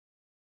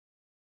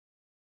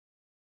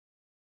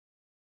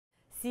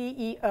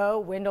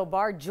CEO Wendel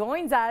Barr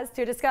joins us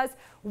to discuss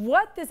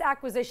what this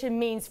acquisition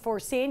means for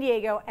San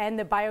Diego and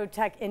the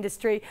biotech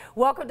industry.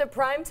 Welcome to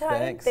PrimeTime.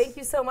 Thanks. Thank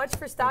you so much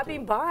for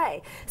stopping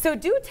by. So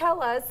do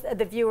tell us,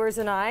 the viewers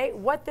and I,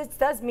 what this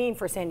does mean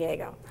for San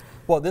Diego.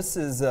 Well, this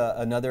is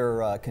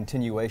another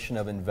continuation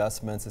of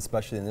investments,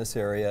 especially in this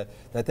area,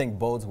 that I think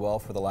bodes well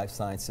for the life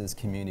sciences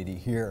community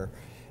here.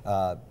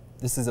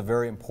 This is a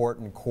very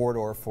important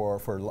corridor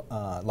for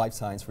life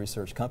science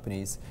research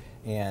companies,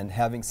 and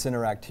having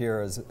Synteract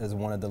here as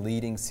one of the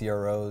leading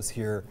CROs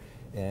here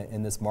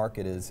in this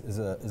market is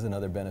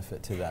another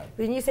benefit to that.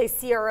 When you say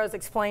CROs,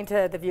 explain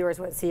to the viewers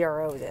what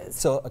CROs is.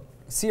 So a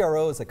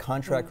CRO is a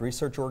contract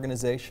research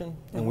organization,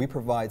 and we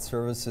provide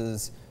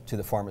services to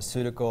the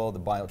pharmaceutical, the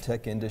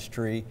biotech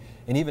industry,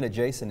 and even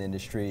adjacent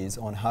industries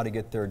on how to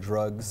get their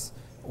drugs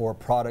or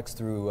products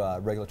through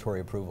regulatory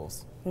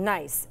approvals.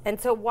 Nice.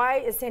 And so why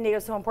is San Diego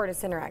so important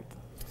to Synteract?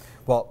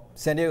 Well,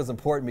 San Diego is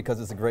important because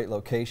it's a great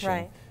location.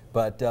 Right.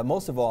 But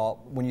most of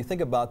all, when you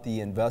think about the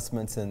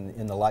investments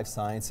in the life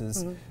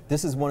sciences,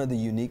 this is one of the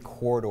unique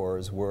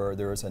corridors where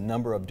there's a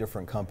number of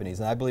different companies.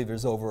 And I believe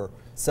there's over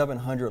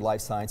 700 life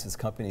sciences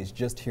companies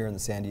just here in the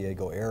San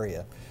Diego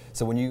area.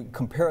 So when you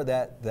compare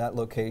that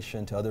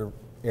location to other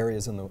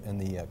areas in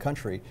the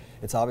country,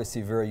 it's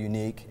obviously very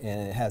unique,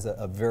 and it has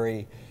a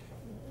very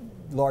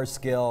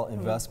large-scale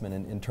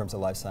investment in terms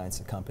of life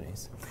sciences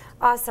companies.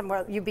 Awesome.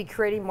 Well, you'd be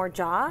creating more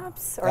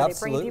jobs? Or are they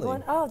bringing people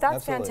in? Oh,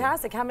 that's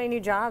fantastic. How many new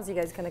jobs are you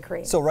guys going to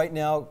create? So right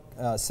now,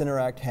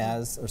 Synteract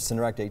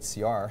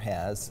HCR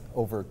has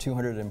over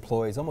 200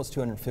 employees, almost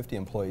 250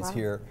 employees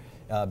here,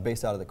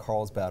 based out of the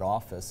Carlsbad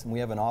office. And we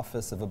have an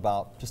office of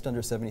about just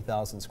under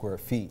 70,000 square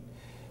feet.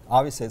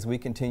 Obviously, as we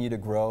continue to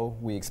grow,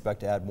 we expect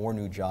to add more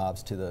new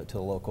jobs to the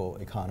local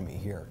economy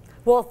here.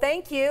 Well,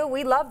 thank you.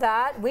 We love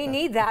that. We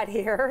need that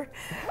here,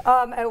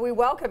 and we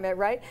welcome it,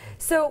 right?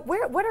 So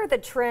what are the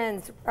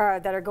trends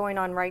that are going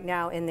on right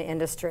now in the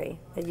industry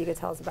that you could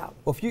tell us about?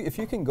 Well, if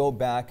you can go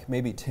back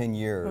maybe 10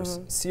 years,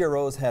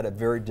 CROs had a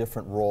very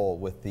different role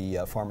with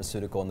the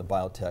pharmaceutical and the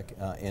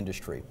biotech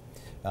industry.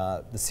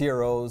 The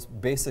CROs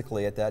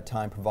basically at that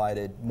time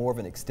provided more of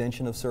an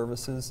extension of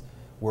services,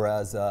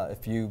 whereas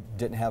if you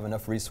didn't have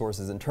enough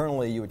resources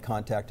internally, you would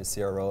contact a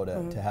CRO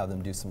to have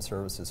them do some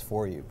services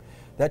for you.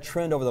 That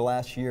trend over the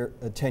last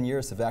 10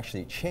 years have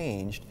actually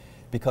changed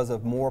because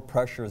of more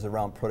pressures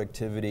around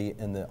productivity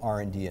and the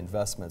R&D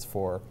investments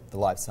for the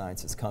life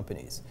sciences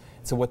companies.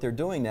 So what they're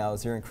doing now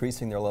is they're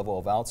increasing their level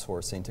of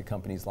outsourcing to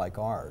companies like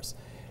ours.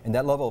 And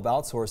that level of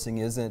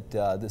outsourcing isn't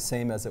the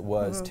same as it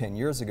was 10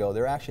 years ago.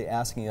 They're actually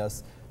asking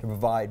us to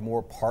provide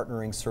more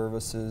partnering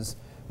services,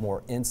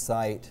 more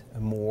insight,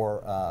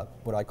 more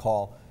what I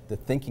call the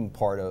thinking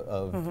part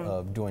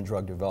of doing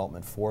drug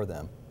development for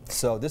them.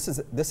 So this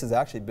has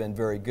actually been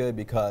very good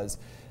because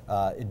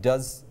it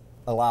does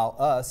allow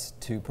us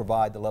to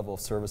provide the level of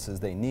services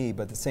they need,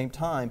 but at the same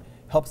time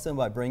helps them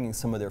by bringing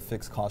some of their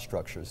fixed cost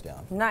structures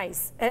down.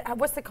 Nice.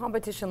 What's the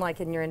competition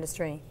like in your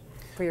industry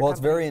for your company? It's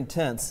very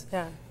intense.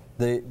 Yeah.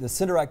 The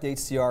Synteract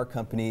HCR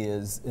company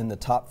is in the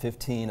top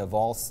 15 of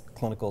all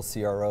clinical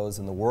CROs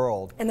in the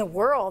world. In the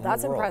world?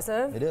 That's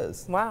impressive. It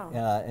is. Wow.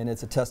 And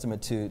it's a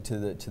testament to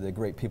the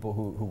great people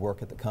who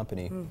work at the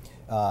company.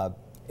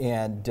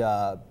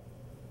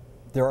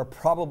 There are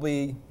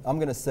probably, I'm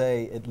going to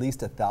say, at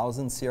least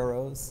 1,000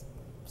 CROs.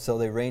 So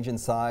they range in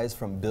size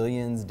from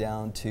billions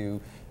down to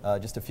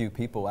just a few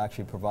people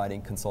actually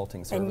providing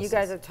consulting services. And you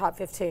guys are top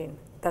 15.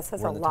 That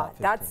says a lot.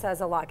 That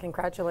says a lot.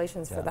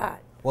 Congratulations for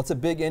that. Well, it's a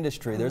big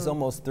industry. There's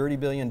almost $30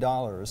 billion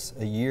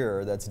a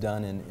year that's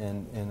done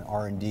in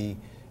R&D,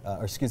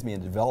 or excuse me,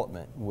 in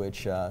development,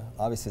 which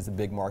obviously is a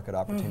big market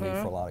opportunity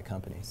for a lot of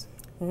companies.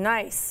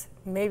 Nice.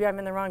 Maybe I'm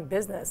in the wrong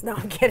business. No,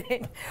 I'm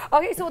kidding.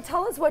 Okay, so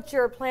tell us what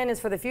your plan is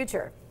for the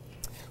future.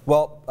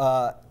 Well,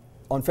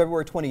 on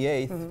February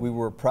 28th, we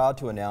were proud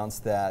to announce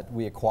that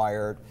we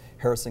acquired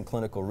Harrison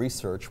Clinical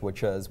Research,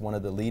 which is one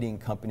of the leading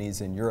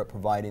companies in Europe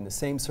providing the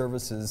same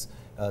services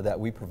that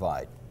we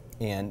provide.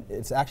 And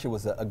it actually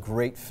was a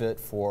great fit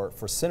for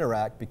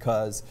Synteract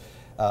because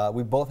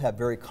we both have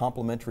very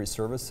complementary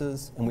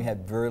services, and we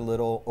had very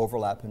little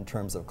overlap in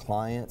terms of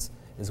clients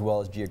as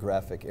well as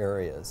geographic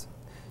areas.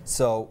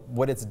 So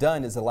what it's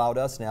done is allowed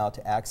us now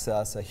to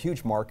access a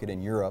huge market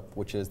in Europe,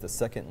 which is the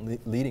second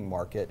leading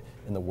market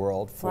in the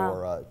world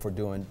for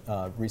doing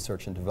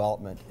research and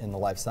development in the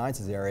life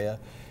sciences area,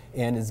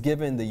 and has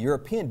given the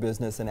European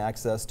business an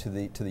access to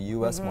the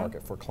U.S.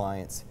 market for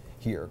clients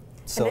here.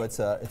 So it's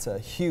a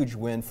huge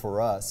win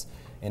for us,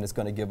 and it's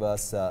going to give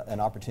us an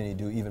opportunity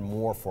to do even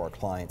more for our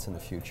clients in the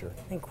future.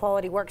 And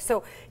quality work.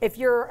 So if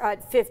you're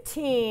at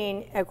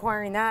 15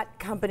 acquiring that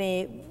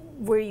company,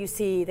 where you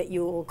see that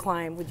you will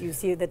climb? Would you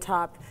see the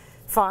top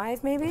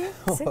 5 maybe?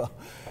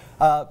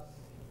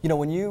 You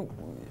know,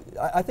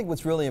 I think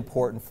what's really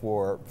important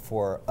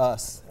for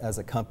us as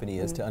a company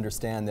is to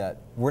understand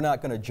that we're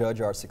not going to judge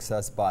our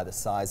success by the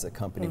size of the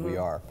company we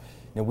are.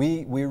 Now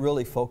we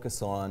really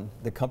focus on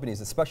the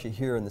companies, especially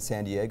here in the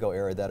San Diego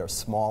area, that are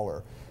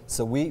smaller.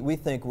 So we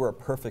think we're a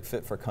perfect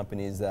fit for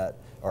companies that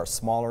are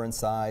smaller in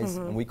size,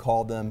 and we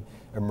call them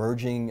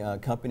emerging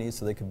companies.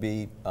 So they could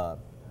be a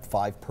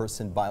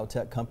 5-person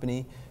biotech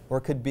company, or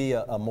it could be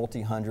a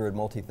multi-hundred,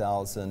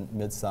 multi-thousand,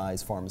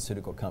 mid-sized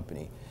pharmaceutical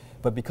company.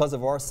 But because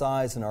of our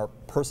size and our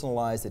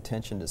personalized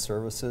attention to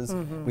services,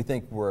 we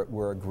think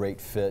we're a great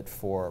fit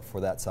for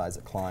that size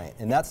of client.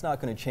 And that's not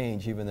going to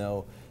change even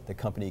though the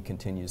company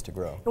continues to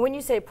grow. And when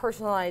you say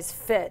personalized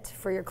fit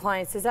for your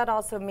clients, does that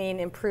also mean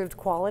improved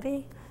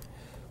quality?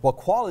 Well,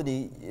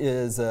 quality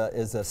is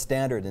a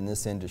standard in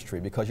this industry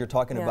because you're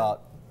talking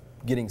about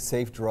getting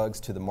safe drugs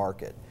to the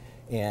market.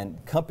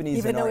 And companies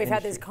even in though our we've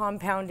had industry, this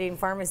compounding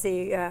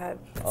pharmacy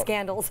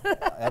scandals.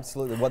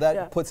 Absolutely. Well,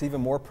 that puts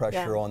even more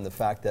pressure on the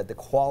fact that the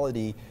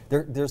quality,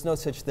 there's no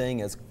such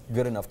thing as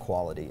good enough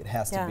quality. It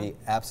has to be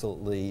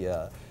absolutely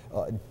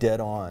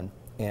dead on.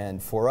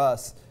 And for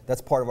us,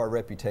 that's part of our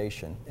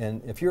reputation.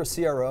 And if you're a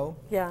CRO,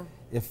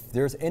 if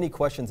there's any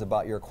questions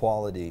about your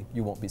quality,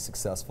 you won't be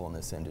successful in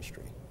this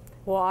industry.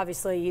 Well,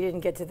 obviously, you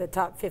didn't get to the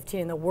top 15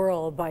 in the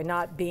world by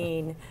not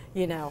being,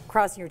 you know,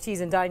 crossing your T's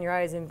and dotting your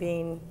I's and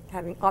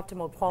having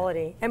optimal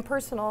quality and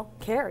personal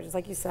care, just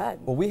like you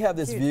said. Well, we have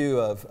this view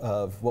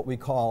of what we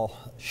call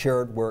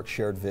shared work,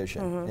 shared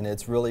vision, and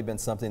it's really been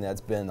something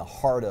that's been the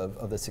heart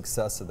of the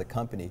success of the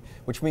company,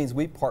 which means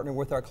we partner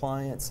with our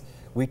clients.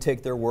 We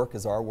take their work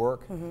as our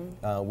work.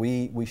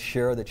 We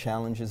share the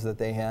challenges that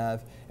they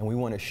have, and we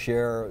want to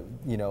share,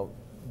 you know,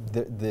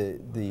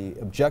 the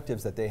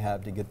objectives that they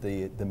have to get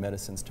the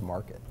medicines to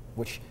market,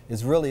 which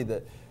is really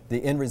the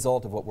end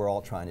result of what we're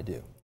all trying to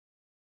do.